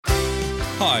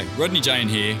Hi, Rodney Jane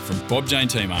here from Bob Jane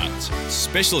Team Arts,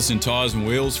 specialists in tyres and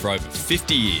wheels for over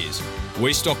 50 years.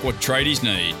 We stock what tradies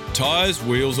need, tyres,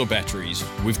 wheels or batteries,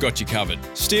 we've got you covered.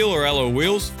 Steel or alloy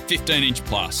wheels, 15 inch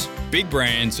plus. Big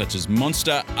brands such as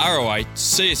Monster, RO8,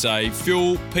 CSA,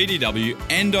 Fuel, PDW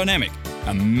and Dynamic.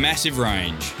 A massive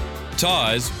range.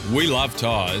 Tyres, we love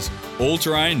tyres.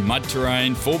 All-terrain,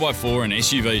 mud-terrain, 4x4 and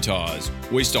SUV tyres.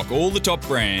 We stock all the top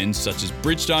brands such as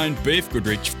Bridgestone, BF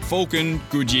Goodrich, Falcon,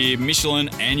 Goodyear, Michelin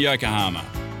and Yokohama.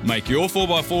 Make your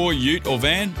 4x4, ute or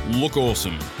van look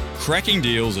awesome. Cracking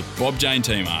deals at Bob Jane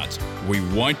Team Arts. We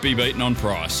won't be beaten on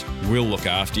price. We'll look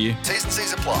after you. T's and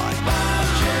C's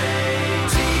apply.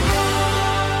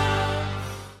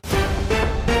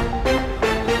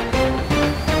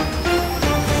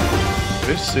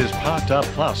 This is Parked Up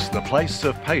Plus, the place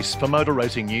of pace for motor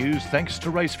racing news thanks to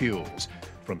Race Fuels.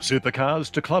 From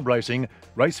supercars to club racing,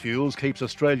 Race Fuels keeps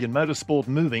Australian motorsport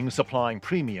moving, supplying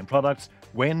premium products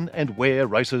when and where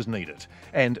racers need it.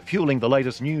 And fueling the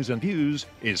latest news and views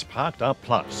is Parked Up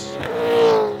Plus.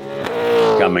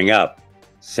 Coming up,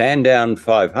 Sandown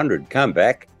 500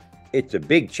 comeback. It's a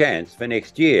big chance for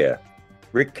next year.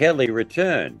 Rick Kelly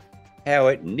return. How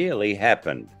it nearly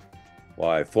happened.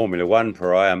 Why Formula One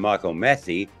pariah Michael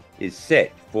Masi is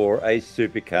set for a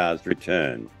supercars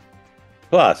return.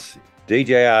 Plus,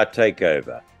 DJR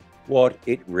takeover. What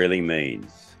it really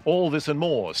means. All this and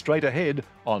more straight ahead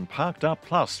on Parked Up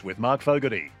Plus with Mark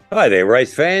Fogarty. Hi there,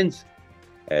 race fans.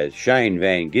 As Shane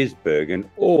Van Gisbergen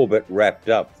all but wrapped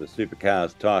up the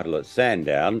supercars title at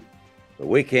Sandown, the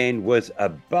weekend was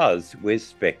abuzz with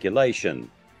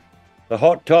speculation. The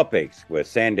hot topics were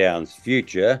Sandown's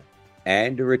future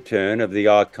and a return of the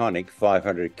iconic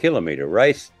 500-kilometre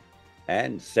race,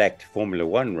 and sacked Formula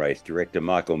One race director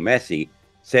Michael Masi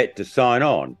set to sign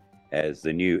on as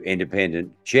the new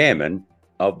independent chairman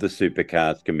of the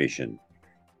Supercars Commission.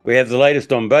 We have the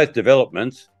latest on both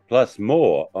developments, plus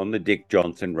more on the Dick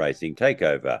Johnson Racing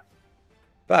takeover.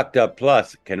 Parked Up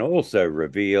Plus can also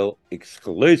reveal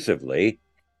exclusively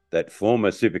that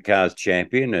former Supercars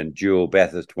champion and dual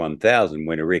Bathurst 1000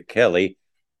 winner Rick Kelly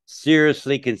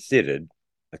seriously considered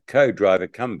a co-driver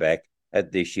comeback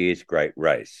at this year's great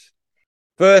race.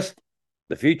 First,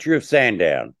 the future of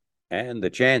Sandown and the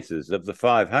chances of the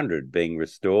 500 being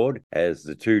restored as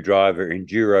the two-driver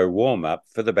enduro warm-up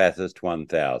for the Bathurst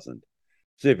 1000.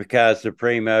 Supercars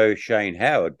Supremo Shane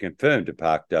Howard confirmed to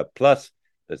Parked Up Plus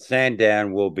that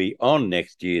Sandown will be on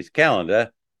next year's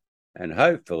calendar and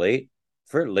hopefully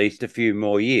for at least a few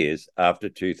more years after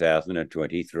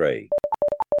 2023.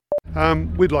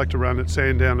 We'd like to run at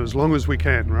Sandown as long as we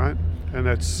can, right? And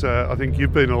that's, I think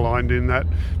you've been aligned in that,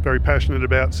 very passionate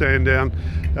about Sandown.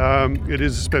 It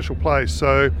is a special place.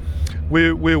 So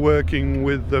we're working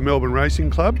with the Melbourne Racing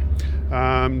Club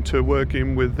to work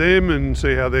in with them and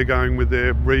see how they're going with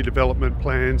their redevelopment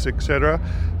plans, etc.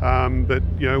 But,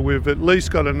 you know, we've at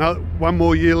least got one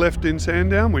more year left in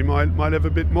Sandown. We might have a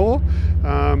bit more.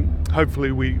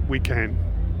 Hopefully we can.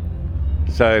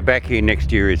 So back here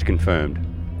next year is confirmed?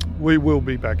 We will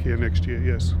be back here next year,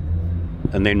 yes.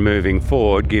 And then moving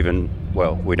forward, given,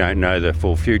 well, we don't know the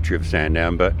full future of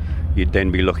Sandown, but you'd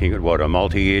then be looking at what, a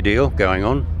multi-year deal going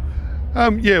on?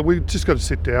 Yeah, we've just got to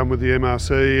sit down with the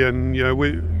MRC and,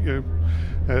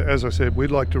 as I said,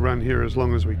 we'd like to run here as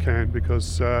long as we can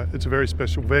because it's a very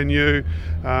special venue.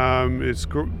 It's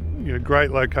great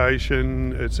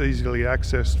location. It's easily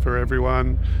accessed for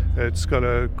everyone. It's got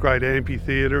a great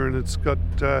amphitheatre and it's got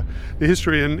the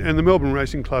history. And the Melbourne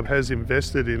Racing Club has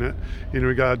invested in it in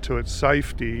regard to its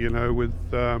safety. With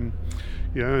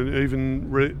and even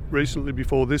recently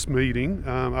before this meeting,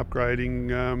 upgrading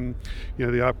the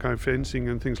ARPCO fencing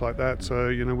and things like that. So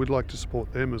we'd like to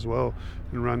support them as well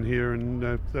and run here.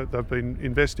 And they've been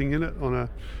investing in it on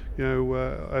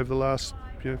over the last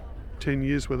 10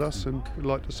 years with us, and we'd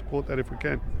like to support that if we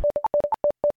can.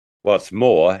 What's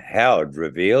more, Howard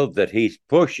revealed that he's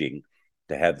pushing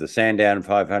to have the Sandown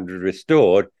 500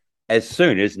 restored as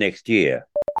soon as next year.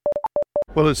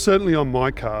 Well, it's certainly on my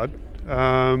card.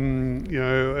 I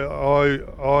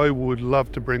would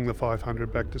love to bring the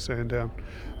 500 back to Sandown.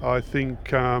 I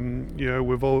think we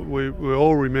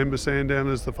all remember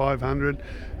Sandown as the 500,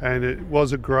 and it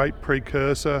was a great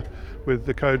precursor with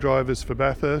the co-drivers for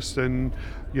Bathurst, and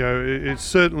it's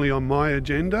certainly on my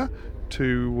agenda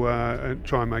to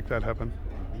try and make that happen.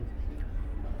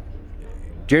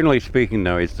 Generally speaking,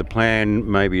 though, is the plan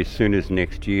maybe as soon as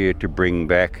next year to bring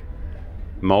back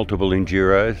multiple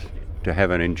enduros, to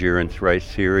have an endurance race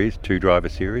series, two-driver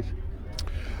series?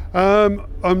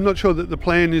 I'm not sure that the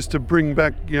plan is to bring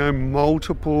back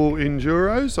multiple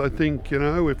enduros. I think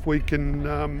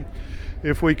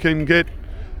if we can get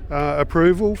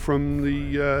approval from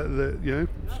the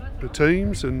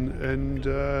teams and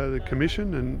the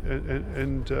commission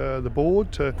and the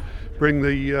board to bring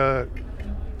the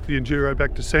Enduro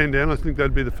back to Sandown. I think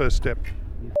that'd be the first step.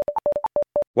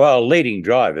 While leading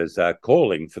drivers are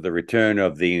calling for the return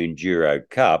of the Enduro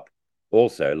Cup,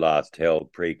 also last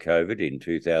held pre-COVID in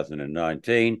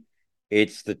 2019,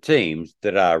 it's the teams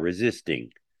that are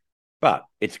resisting. But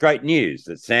it's great news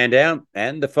that Sandown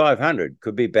and the 500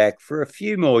 could be back for a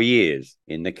few more years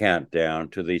in the countdown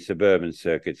to the suburban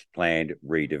circuit's planned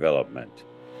redevelopment.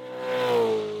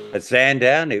 At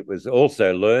Sandown, it was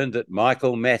also learned that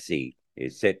Michael Massey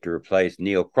is set to replace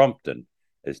Neil Crompton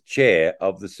as chair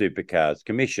of the Supercars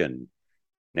Commission.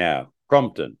 Now,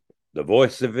 Crompton, the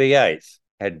voice of V8s,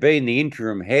 had been the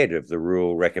interim head of the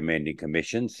Rule Recommending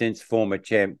Commission since former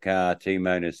Champ Car team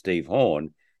owner Steve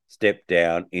Horn stepped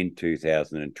down in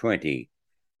 2020.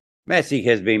 Massey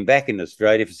has been back in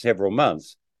Australia for several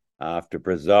months after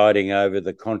presiding over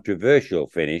the controversial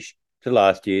finish to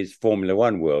last year's Formula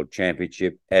One World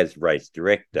Championship as race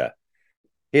director.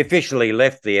 He officially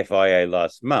left the FIA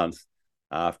last month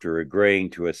after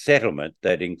agreeing to a settlement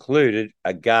that included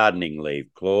a gardening leave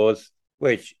clause,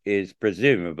 which is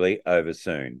presumably over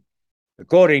soon.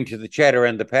 According to the chatter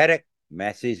and the paddock,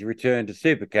 Massey's return to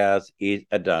Supercars is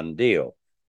a done deal.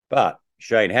 But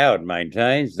Shane Howard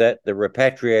maintains that the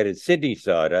repatriated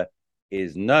Sydney-sider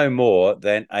is no more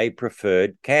than a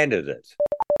preferred candidate.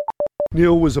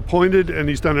 Neil was appointed and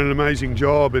he's done an amazing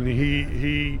job, and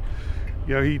he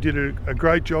did a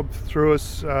great job through a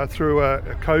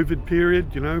COVID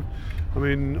period. I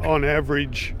mean, on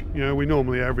average, we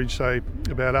normally average, say,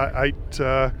 about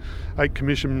eight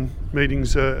commission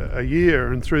meetings a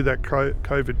year, and through that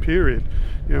COVID period,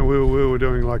 we were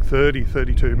doing like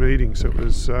 32 meetings. It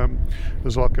was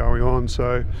there's a lot going on.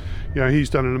 So, he's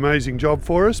done an amazing job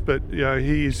for us. But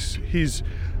his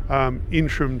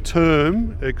interim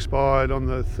term expired on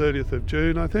the 30th of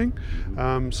June, I think.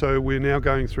 So we're now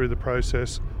going through the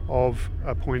process of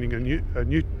appointing a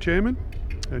new chairman,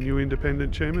 a new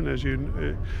independent chairman, as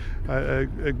you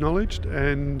acknowledged,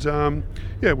 and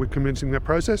we're commencing that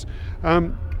process.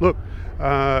 Look,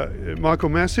 Michael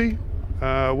Massey,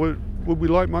 would we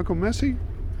like Michael Massey?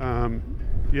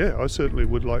 I certainly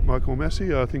would like Michael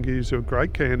Massey. I think he's a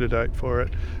great candidate for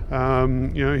it.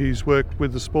 He's worked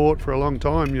with the sport for a long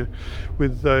time,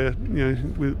 with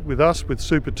us, with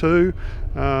Super 2,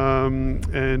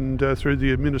 and through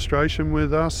the administration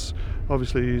with us.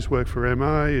 Obviously, he's worked for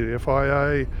MA, the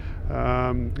FIA.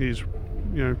 He's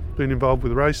been involved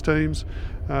with race teams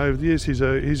over the years. He's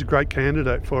a great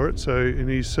candidate for it. So, and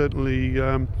he's certainly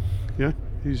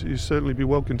he's certainly be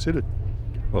well considered.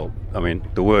 Well, I mean,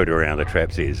 the word around the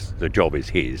traps is the job is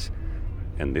his,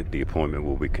 and the appointment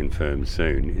will be confirmed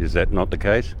soon. Is that not the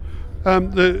case? No,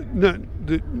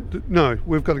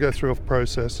 we've got to go through a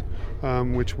process,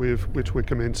 which we're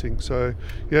commencing. So,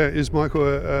 is Michael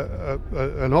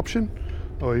an option?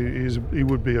 Oh, he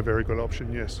would be a very good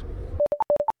option, yes.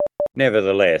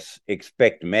 Nevertheless,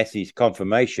 expect Massey's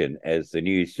confirmation as the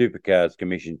new Supercars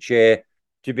Commission chair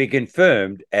to be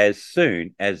confirmed as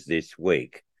soon as this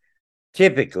week.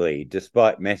 Typically,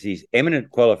 despite Massey's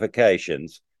eminent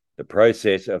qualifications, the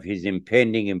process of his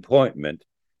impending appointment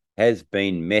has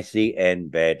been messy and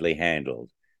badly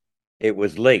handled. It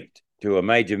was leaked to a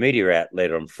major media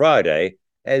outlet on Friday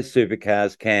as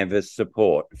Supercars canvassed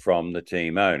support from the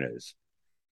team owners.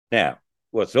 Now,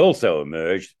 what's also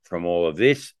emerged from all of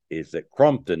this is that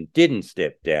Crompton didn't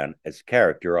step down as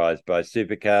characterised by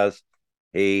Supercars.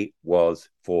 He was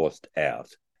forced out.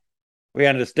 We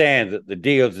understand that the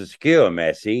deal to secure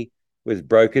Massey was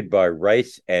brokered by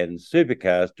race and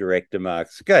Supercars director Mark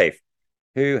Skaife,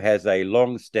 who has a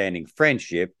long-standing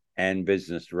friendship and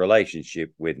business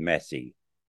relationship with Massey.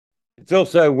 It's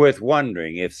also worth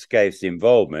wondering if Skaife's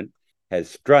involvement has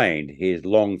strained his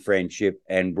long friendship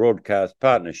and broadcast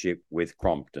partnership with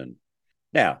Crompton.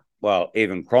 Now, while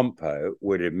even Crompo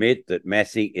would admit that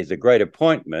Massey is a great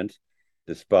appointment,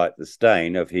 despite the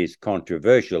stain of his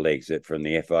controversial exit from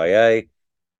the FIA,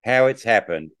 how it's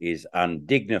happened is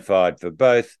undignified for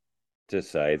both, to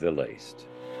say the least.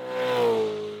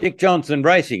 Dick Johnson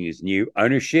Racing's new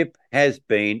ownership has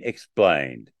been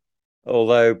explained.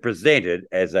 Although presented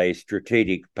as a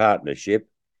strategic partnership,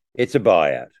 it's a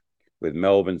buyout, with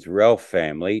Melbourne's Ralph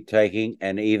family taking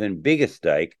an even bigger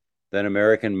stake than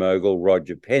American mogul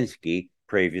Roger Penske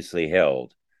previously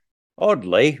held.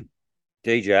 Oddly,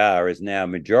 DJR is now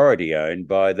majority owned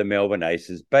by the Melbourne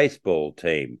Aces baseball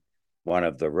team, one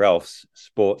of the Ralph's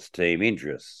sports team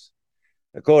interests.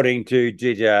 According to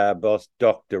DJR boss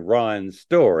Dr. Ryan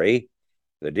Story,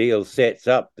 the deal sets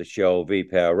up the Shell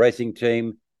V-Power racing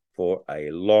team for a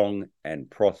long and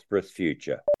prosperous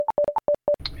future?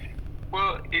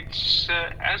 Well, it's,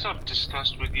 as I've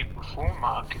discussed with you before,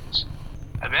 Mark, it's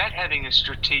about having a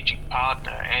strategic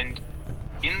partner. And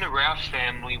in the Ralph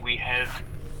family, we have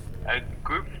a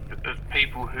group of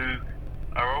people who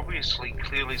are obviously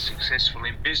clearly successful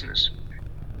in business.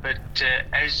 But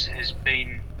as has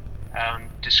been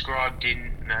described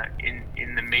in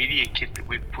the media kit that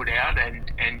we've put out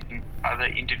and in other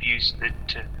interviews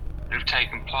that have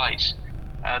taken place,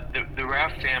 the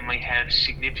Ralph family have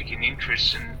significant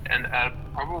interests and are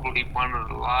probably one of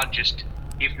the largest,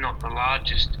 if not the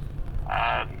largest,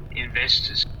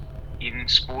 investors in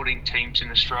sporting teams in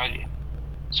Australia.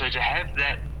 So to have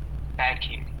that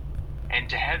backing and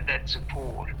to have that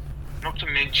support, not to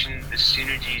mention the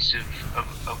synergies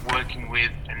of working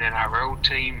with an NRL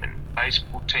team and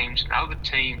baseball teams and other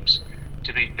teams,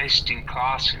 to be best in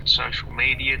class in social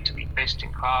media, to be best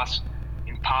in class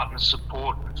in partner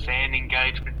support and fan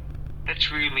engagement.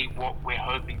 That's really what we're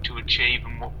hoping to achieve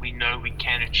and what we know we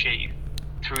can achieve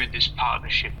through this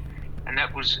partnership. And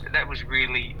that was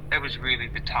really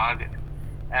the target.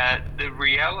 The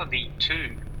reality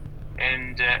too,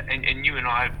 and you and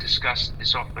I have discussed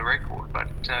this off the record, but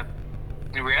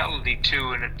the reality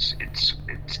too, and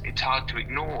it's hard to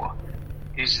ignore,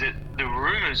 is that the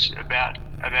rumours about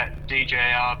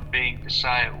DJR being for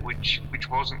sale, which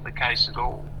wasn't the case at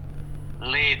all,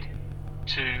 led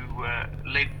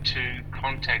to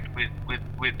contact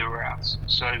with the Ralphs.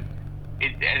 So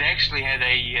it actually had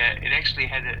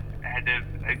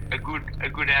a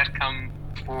good outcome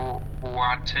for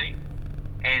our team,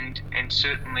 and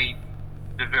certainly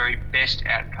the very best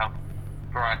outcome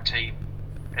for our team,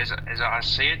 as I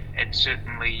see it, and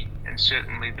certainly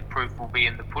the proof will be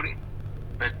in the pudding.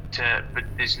 But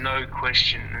there's no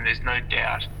question and there's no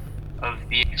doubt of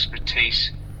the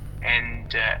expertise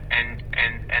and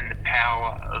the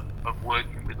power of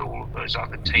working with all of those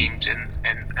other teams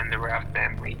and the Ralph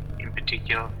family in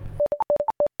particular.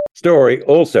 Story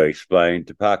also explained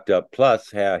to Parked Up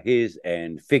Plus how his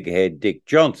and figurehead Dick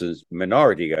Johnson's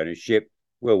minority ownership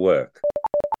will work.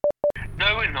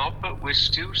 No, we're not, but we're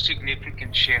still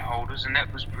significant shareholders, and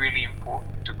that was really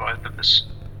important to both of us.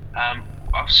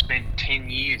 I've spent 10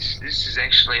 years, this is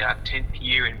actually our 10th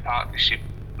year in partnership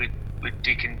with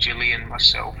Dick and Gilly and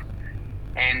myself.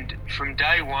 And from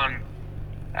day one,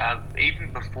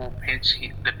 even before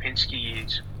the Penske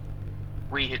years,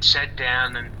 we had sat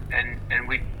down and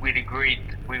we'd agreed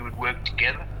that we would work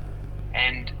together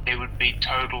and there would be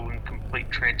total and complete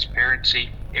transparency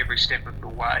every step of the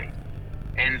way.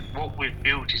 And what we've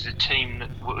built is a team that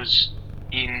was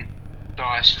in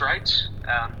dire straits,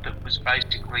 that was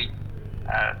basically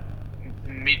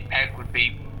mid-pack would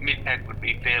be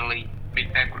fairly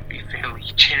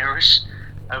generous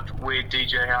of where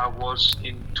DJR was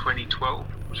in 2012.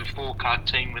 It was a 4-car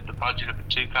team with the budget of a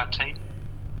 2-car team,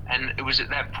 and it was at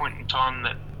that point in time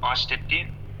that I stepped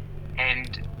in,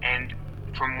 and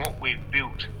from what we've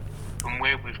built, from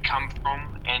where we've come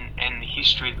from, and the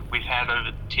history that we've had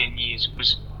over the 10 years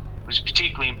was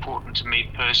particularly important to me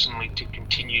personally to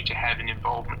continue to have an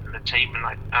involvement in the team, and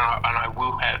I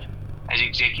will have as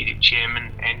executive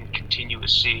chairman and continue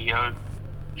as CEO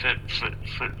for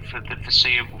the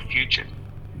foreseeable future.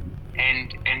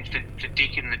 And for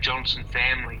Dick and the Johnson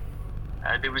family,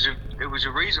 there was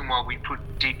a reason why we put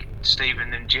Dick,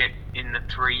 Stephen, and Jet in the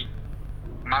 3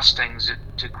 Mustangs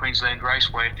to Queensland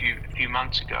Raceway a few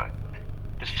months ago.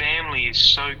 The family is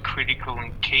so critical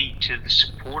and key to the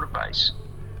supporter base,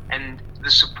 and the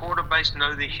supporter base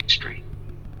know their history.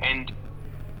 And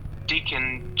Dick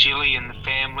and Gilly and the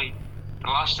family, the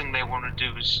last thing they want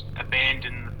to do is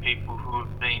abandon the people who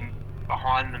have been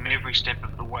behind them every step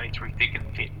of the way through thick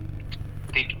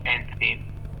and thin.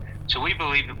 So we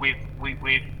believe that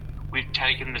we've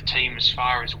taken the team as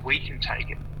far as we can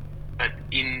take it. But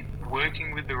in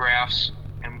working with the Ralphs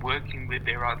and working with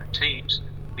their other teams,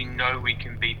 we know we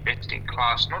can be best in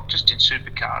class, not just in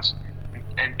supercars.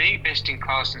 And being best in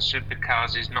class in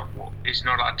supercars is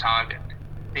not our target.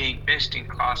 Being best in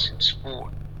class in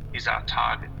sport is our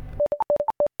target.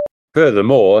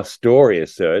 Furthermore, Story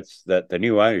asserts that the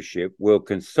new ownership will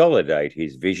consolidate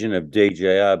his vision of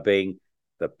DJR being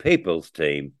the people's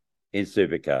team in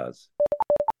supercars.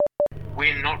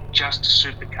 We're not just a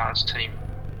supercars team,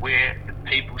 we're the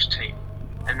people's team,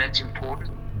 and that's important,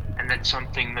 and that's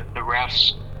something that the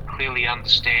Ralphs clearly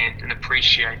understand and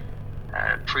appreciate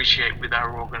with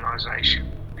our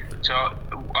organisation. So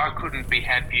I couldn't be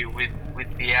happier with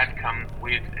the outcome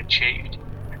we've achieved.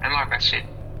 And like I said,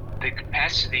 the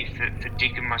capacity for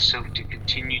Dick and myself to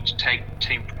continue to take the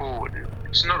team forward,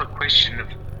 it's not a question of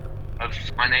of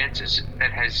finances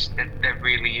that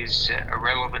really is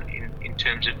irrelevant in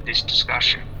terms of this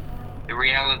discussion. The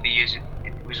reality is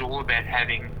it was all about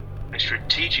having a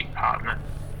strategic partner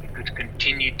that could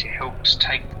continue to help us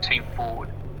take the team forward.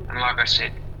 And like I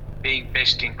said, being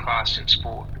best in class in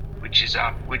sport, which is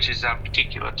our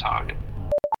particular target.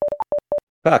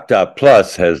 Parked Up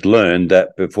Plus has learned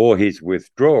that before his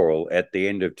withdrawal at the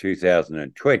end of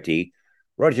 2020,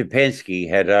 Roger Penske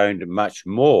had owned much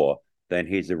more than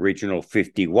his original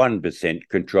 51%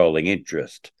 controlling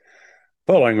interest.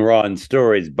 Following Ryan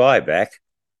Story's buyback,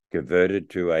 converted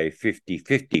to a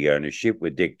 50-50 ownership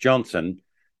with Dick Johnson,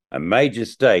 a major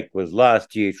stake was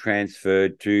last year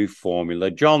transferred to Formula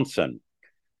Johnson,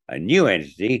 a new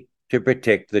entity to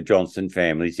protect the Johnson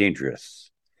family's interests.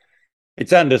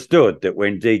 It's understood that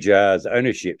when DJR's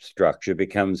ownership structure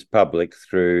becomes public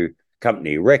through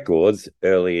company records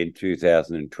early in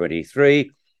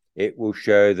 2023, it will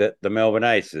show that the Melbourne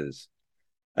Aces,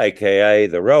 aka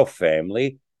the Ralph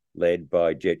family, led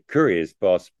by Jet Courier's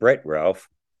boss Brett Ralph,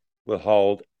 will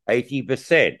hold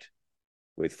 80%,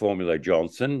 with Formula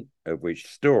Johnson, of which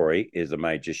Story is a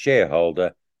major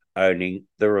shareholder, owning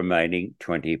the remaining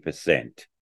 20%.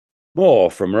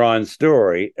 More from Ryan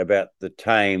Story about the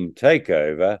tame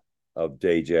takeover of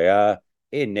DJR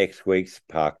in next week's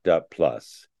Parked Up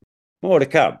Plus. More to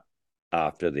come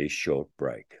after this short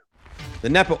break. The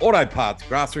Napa Auto Parts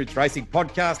Grassroots Racing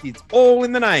Podcast is all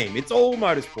in the name. It's all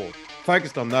motorsport,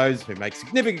 focused on those who make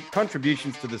significant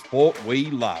contributions to the sport we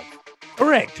love.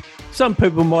 Correct. Some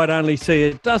people might only see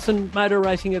a dozen motor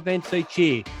racing events each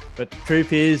year, but the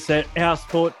truth is that our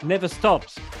sport never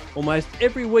stops. Almost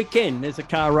every weekend there's a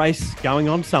car race going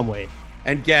on somewhere.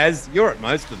 And Gaz, you're at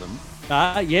most of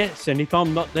them. Yes, and if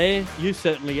I'm not there, you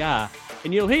certainly are.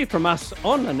 And you'll hear from us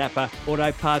on the Napa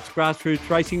Auto Parts Grassroots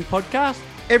Racing Podcast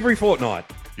every fortnight.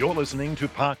 You're listening to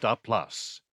Parked Up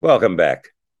Plus. Welcome back.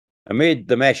 Amid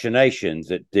the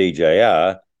machinations at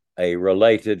DJR, a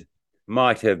related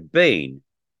might have been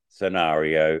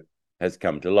scenario has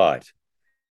come to light.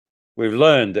 We've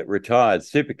learned that retired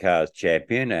Supercars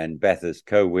champion and Bathurst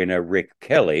co-winner Rick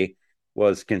Kelly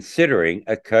was considering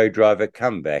a co-driver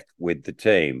comeback with the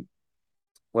team.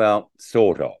 Well,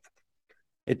 sort of.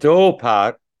 It's all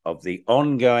part of the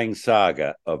ongoing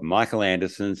saga of Michael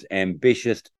Anderson's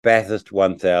ambitious Bathurst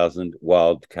 1000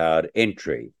 wildcard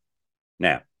entry.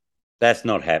 Now, that's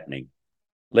not happening,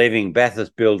 leaving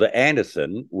Bathurst builder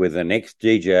Anderson with an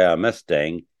ex-DJR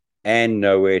Mustang and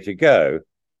nowhere to go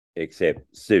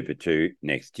except Super 2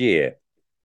 next year.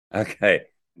 Okay,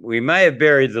 we may have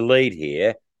buried the lead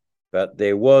here, but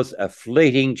there was a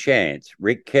fleeting chance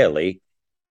Rick Kelly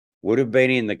would have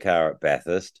been in the car at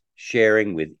Bathurst,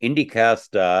 sharing with IndyCar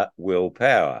star Will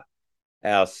Power.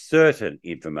 Our certain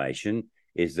information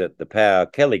is that the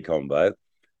Power-Kelly combo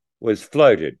was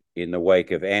floated in the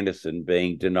wake of Anderson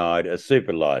being denied a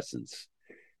super license.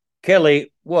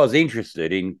 Kelly was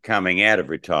interested in coming out of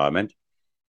retirement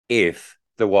if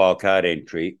the wildcard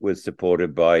entry was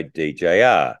supported by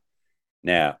DJR.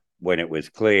 Now, when it was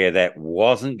clear that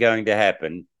wasn't going to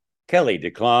happen, Kelly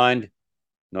declined,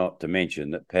 not to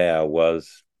mention that Power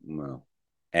was, well,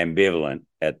 ambivalent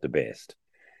at the best.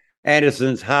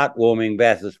 Anderson's heartwarming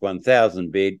Bathurst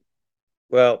 1000 bid,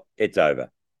 well, it's over,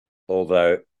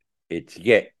 although it's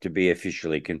yet to be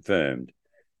officially confirmed.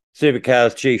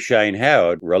 Supercars chief Shane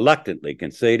Howard reluctantly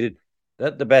conceded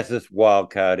that the Bathurst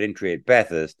wildcard entry at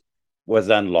Bathurst was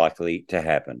unlikely to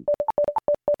happen.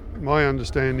 My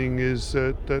understanding is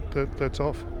that's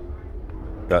off.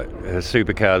 Has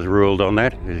Supercars ruled on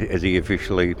that? Has he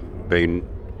officially been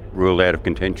ruled out of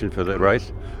contention for the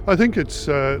race? I think it's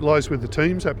lies with the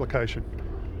team's application.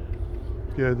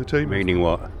 Yeah, the team. Meaning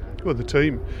what? Well, the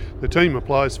team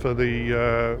applies for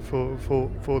the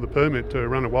for the permit to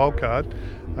run a wildcard.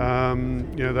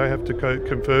 They have to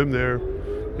confirm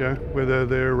whether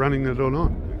they're running it or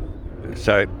not.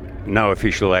 So, no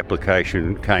official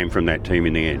application came from that team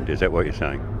in the end. Is that what you're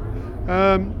saying?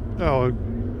 I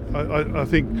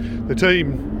think the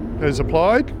team has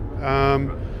applied.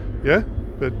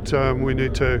 But we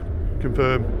need to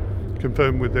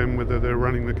confirm with them whether they're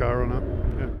running the car or not.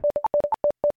 Yeah.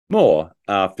 More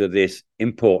after this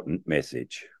important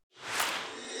message.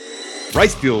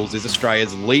 Race Fuels is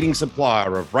Australia's leading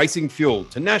supplier of racing fuel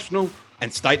to national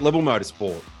and state level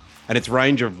motorsport, and its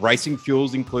range of racing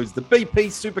fuels includes the BP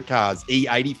Supercars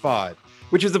E85,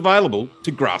 which is available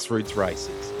to grassroots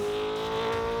races.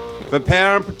 For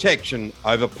power and protection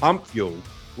over pump fuel,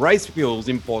 Race Fuels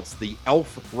imports the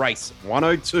ELF Race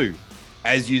 102,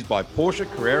 as used by Porsche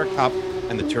Carrera Cup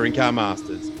and the Touring Car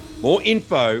Masters. More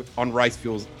info on Race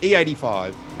Fuels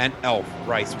E85 and ELF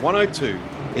Race 102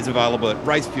 is available at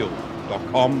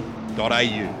racefuel.com.au.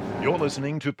 You're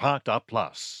listening to Parked Up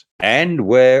Plus. And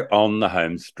we're on the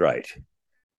home straight.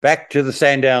 Back to the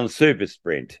Sandown Super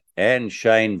Sprint, and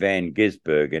Shane Van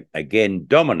Gisbergen again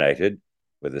dominated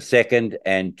with a second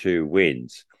and 2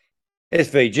 wins.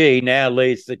 SVG now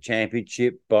leads the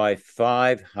championship by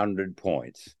 500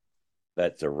 points.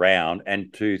 That's a round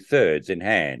and 2/3 in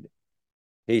hand.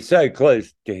 He's so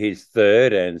close to his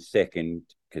third and second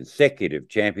consecutive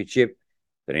championship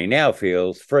that he now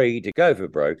feels free to go for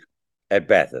broke at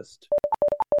Bathurst.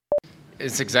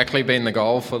 It's exactly been the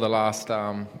goal for the last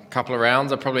couple of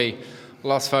rounds. I probably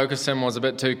lost focus and was a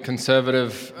bit too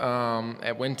conservative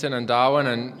at Winton and Darwin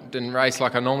and didn't race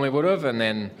like I normally would have. And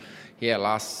then,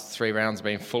 last 3 rounds have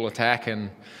been full attack,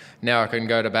 and now I can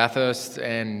go to Bathurst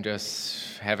and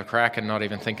just have a crack and not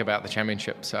even think about the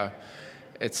championship. So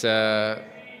it's a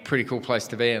pretty cool place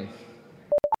to be in.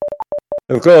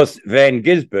 Of course, Van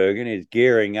Gisbergen is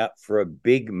gearing up for a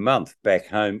big month back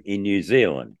home in New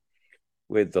Zealand,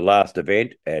 with the last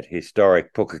event at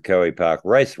historic Pukekohe Park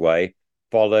Raceway,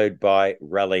 followed by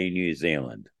Rally New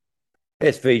Zealand.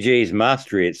 SVG's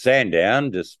mastery at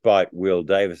Sandown, despite Will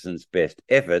Davison's best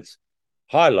efforts,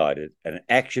 highlighted an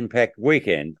action-packed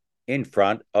weekend in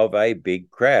front of a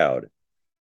big crowd.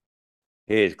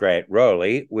 Here's Grant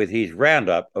Rowley with his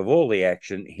roundup of all the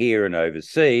action here and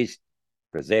overseas,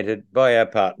 presented by our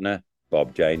partner,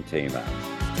 Bob Jane T-Mart.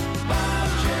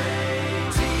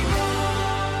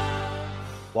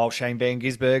 While Shane Van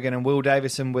Gisbergen and Will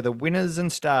Davison were the winners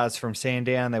and stars from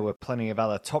Sandown, there were plenty of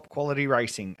other top-quality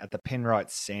racing at the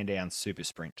Penrite's Sandown Super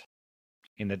Sprint.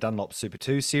 In the Dunlop Super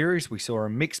 2 series, we saw a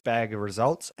mixed bag of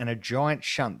results and a giant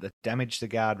shunt that damaged the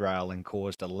guardrail and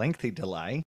caused a lengthy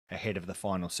delay ahead of the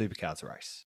final Supercars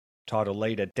race. Title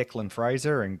leader Declan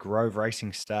Fraser and Grove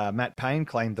Racing star Matt Payne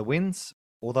claimed the wins,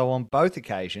 although on both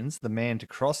occasions the man to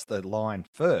cross the line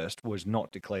first was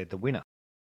not declared the winner.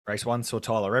 Race 1 saw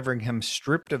Tyler Everingham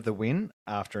stripped of the win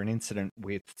after an incident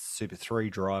with Super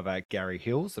 3 driver Gary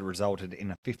Hills that resulted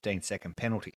in a 15-second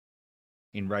penalty.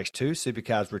 In Race 2,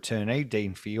 Supercars returnee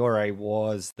Dean Fiore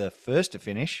was the first to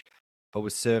finish, but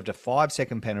was served a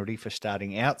 5-second penalty for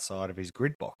starting outside of his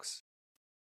grid box.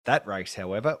 That race,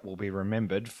 however, will be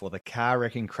remembered for the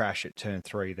car-wrecking crash at Turn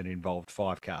 3 that involved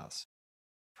 5 cars.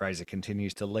 Fraser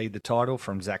continues to lead the title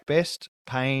from Zach Best,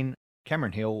 Payne,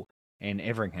 Cameron Hill, and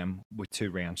Everingham with 2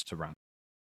 rounds to run.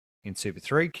 In Super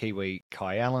 3, Kiwi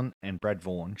Kai Allen and Brad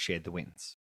Vaughan shared the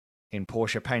wins. In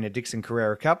Porsche Painter-Dixon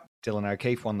Carrera Cup, Dylan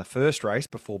O'Keefe won the first race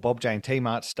before Bob Jane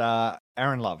T-Mart star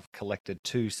Aaron Love collected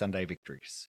 2 Sunday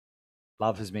victories.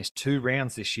 Love has missed 2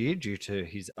 rounds this year due to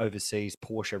his overseas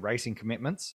Porsche racing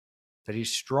commitments, but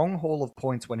his strong haul of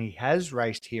points when he has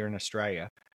raced here in Australia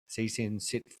sees him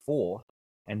sit 4th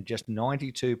and just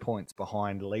 92 points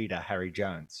behind leader Harry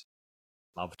Jones.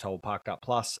 Love told Parked Up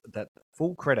Plus that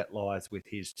full credit lies with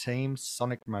his team,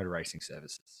 Sonic Motor Racing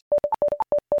Services.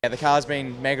 Yeah, the car's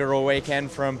been mega all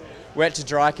weekend from wet to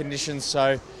dry conditions,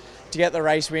 so to get the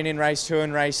race win in race 2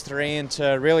 and race 3 and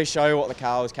to really show what the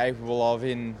car was capable of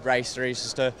in race 3 is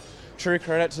just a true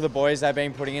credit to the boys. They've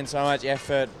been putting in so much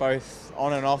effort both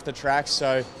on and off the track,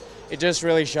 so it just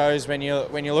really shows when you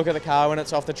look at the car, when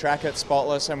it's off the track it's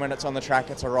spotless and when it's on the track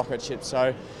it's a rocket ship.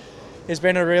 So it's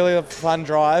been a really fun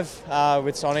drive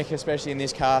with Sonic, especially in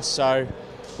this car, so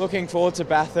looking forward to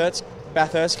Bathurst.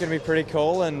 Bathurst going to be pretty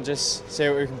cool and just see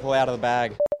what we can pull out of the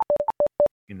bag.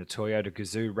 In the Toyota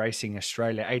Gazoo Racing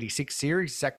Australia 86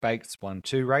 Series, Zach Bates won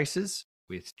 2 races,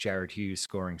 with Jared Hughes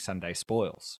scoring Sunday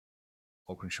spoils.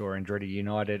 Walkinshaw Andretti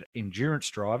United endurance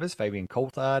drivers Fabian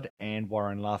Coulthard and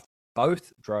Warren Luff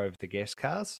both drove the guest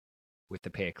cars, with the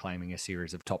pair claiming a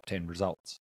series of top 10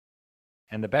 results.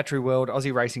 And the Battery World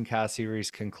Aussie Racing Car Series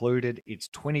concluded its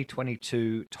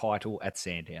 2022 title at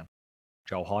Sandown.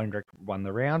 Joel Heinrich won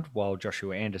the round, while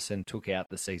Joshua Anderson took out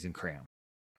the season crown.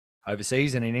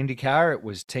 Overseas and in IndyCar, it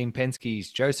was Team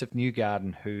Penske's Joseph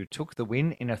Newgarden who took the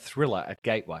win in a thriller at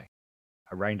Gateway.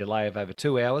 A rain delay of over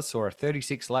 2 hours saw a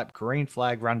 36-lap green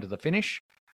flag run to the finish.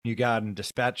 Newgarden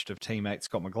dispatched of teammate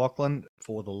Scott McLaughlin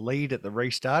for the lead at the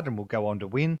restart and will go on to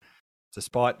win,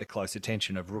 despite the close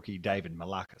attention of rookie David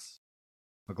Malakis.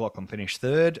 McLaughlin finished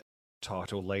third.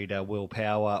 Title leader Will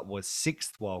Power was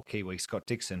 6th, while Kiwi Scott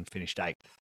Dixon finished 8th.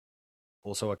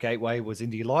 Also at Gateway was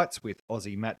Indy Lights, with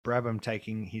Aussie Matt Brabham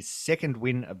taking his 2nd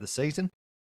win of the season.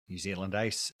 New Zealand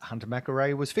ace Hunter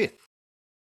McElrea was 5th.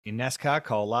 In NASCAR,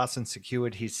 Kyle Larson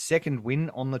secured his 2nd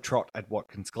win on the trot at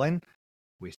Watkins Glen,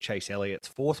 with Chase Elliott's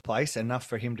 4th place enough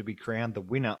for him to be crowned the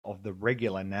winner of the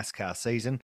regular NASCAR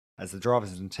season, as the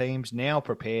drivers and teams now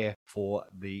prepare for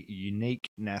the unique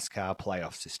NASCAR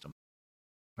playoff system.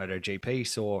 MotoGP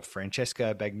saw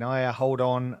Francesco Bagnaia hold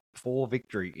on for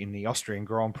victory in the Austrian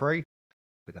Grand Prix,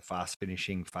 with a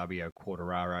fast-finishing Fabio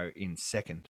Quartararo in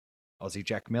second. Aussie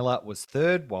Jack Miller was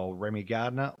third, while Remy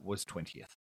Gardner was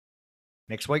 20th.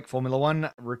 Next week, Formula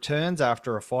One returns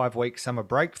after a 5-week summer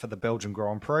break for the Belgian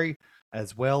Grand Prix,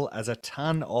 as well as a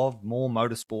ton of more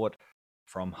motorsport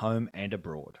from home and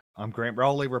abroad. I'm Grant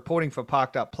Rowley reporting for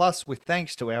Parked Up Plus, with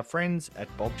thanks to our friends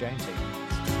at Bob Jane TV.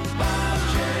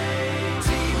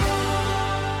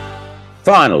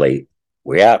 Finally,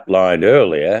 we outlined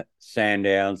earlier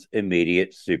Sandown's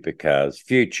immediate supercars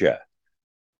future.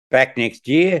 Back next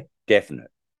year, definite,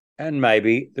 and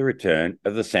maybe the return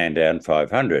of the Sandown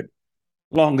 500.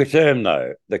 Longer term,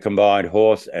 though, the combined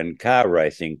horse and car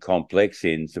racing complex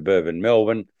in suburban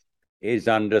Melbourne is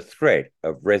under threat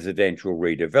of residential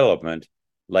redevelopment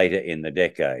later in the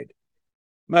decade.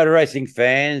 Motor racing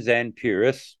fans and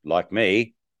purists, like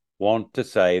me, want to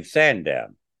save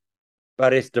Sandown,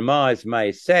 but its demise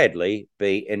may sadly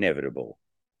be inevitable.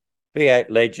 V8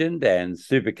 legend and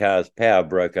supercars power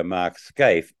broker Mark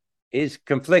Skaife is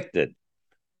conflicted,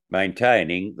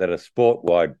 maintaining that a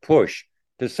sport-wide push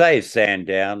to save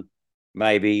Sandown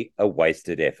may be a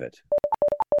wasted effort.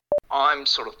 I'm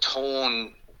sort of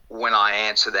torn when I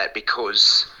answer that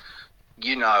because,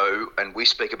 you know, and we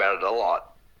speak about it a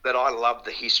lot, that I love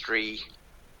the history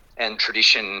and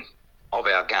tradition of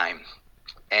our game.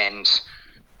 And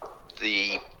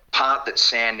the part that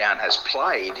Sandown has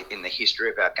played in the history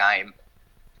of our game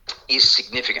is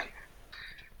significant.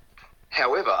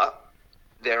 However,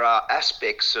 there are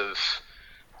aspects of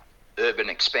urban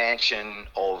expansion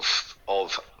of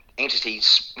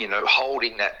entities, you know,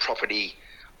 holding that property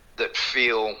that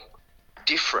feel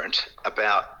different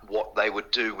about what they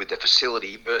would do with the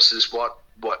facility versus what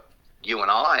you and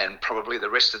I and probably the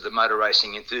rest of the motor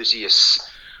racing enthusiasts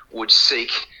would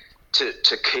seek to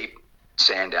keep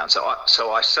Sandown.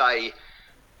 So I say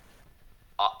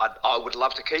I would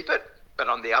love to keep it, but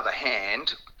on the other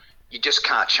hand, you just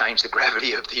can't change the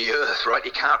gravity of the earth, right?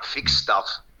 You can't fix stuff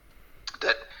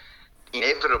that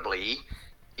inevitably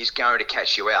is going to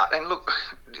catch you out. And look,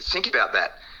 think about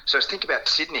that. So think about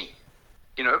Sydney.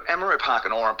 You know, Amarillo Park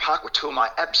and Oran Park were two of my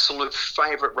absolute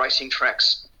favourite racing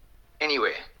tracks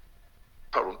anywhere.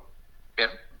 Probably, yeah,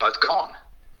 both gone.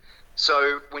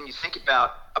 So when you think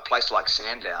about a place like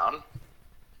Sandown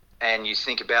and you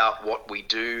think about what we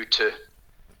do to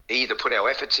either put our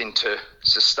efforts in to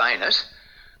sustain it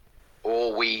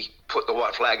or we put the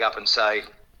white flag up and say,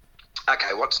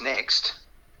 okay, what's next?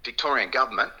 Victorian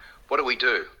government, what do we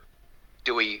do?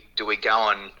 Do we go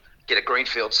and get a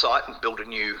greenfield site and build a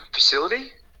new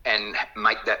facility and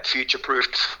make that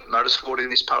future-proofed motorsport in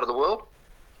this part of the world?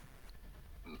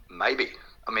 Maybe.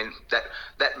 I mean,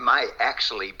 that may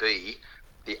actually be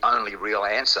the only real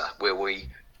answer where we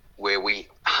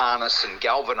harness and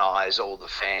galvanise all the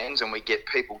fans and we get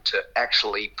people to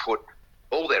actually put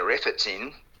all their efforts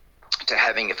in to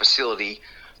having a facility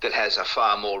that has a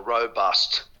far more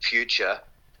robust future,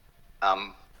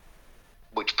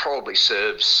 which probably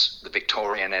serves the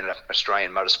Victorian and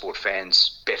Australian motorsport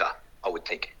fans better, I would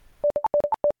think.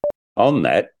 On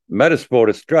that, Motorsport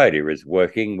Australia is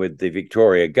working with the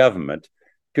Victoria Government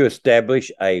to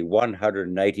establish a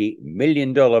 $180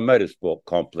 million motorsport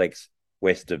complex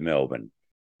west of Melbourne.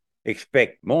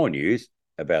 Expect more news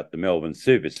about the Melbourne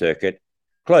Super Circuit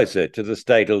closer to the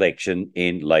state election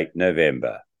in late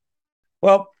November.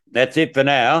 Well, that's it for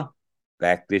now.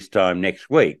 Back this time next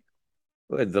week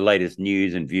with the latest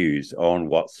news and views on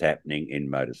what's happening in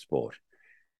motorsport.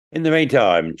 In the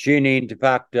meantime, tune in to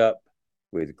Parked Up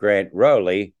with Grant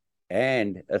Rowley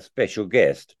and a special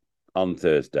guest on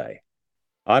Thursday.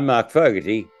 I'm Mark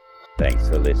Fogarty. Thanks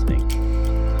for listening.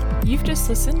 You've just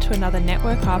listened to another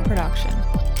Network R production.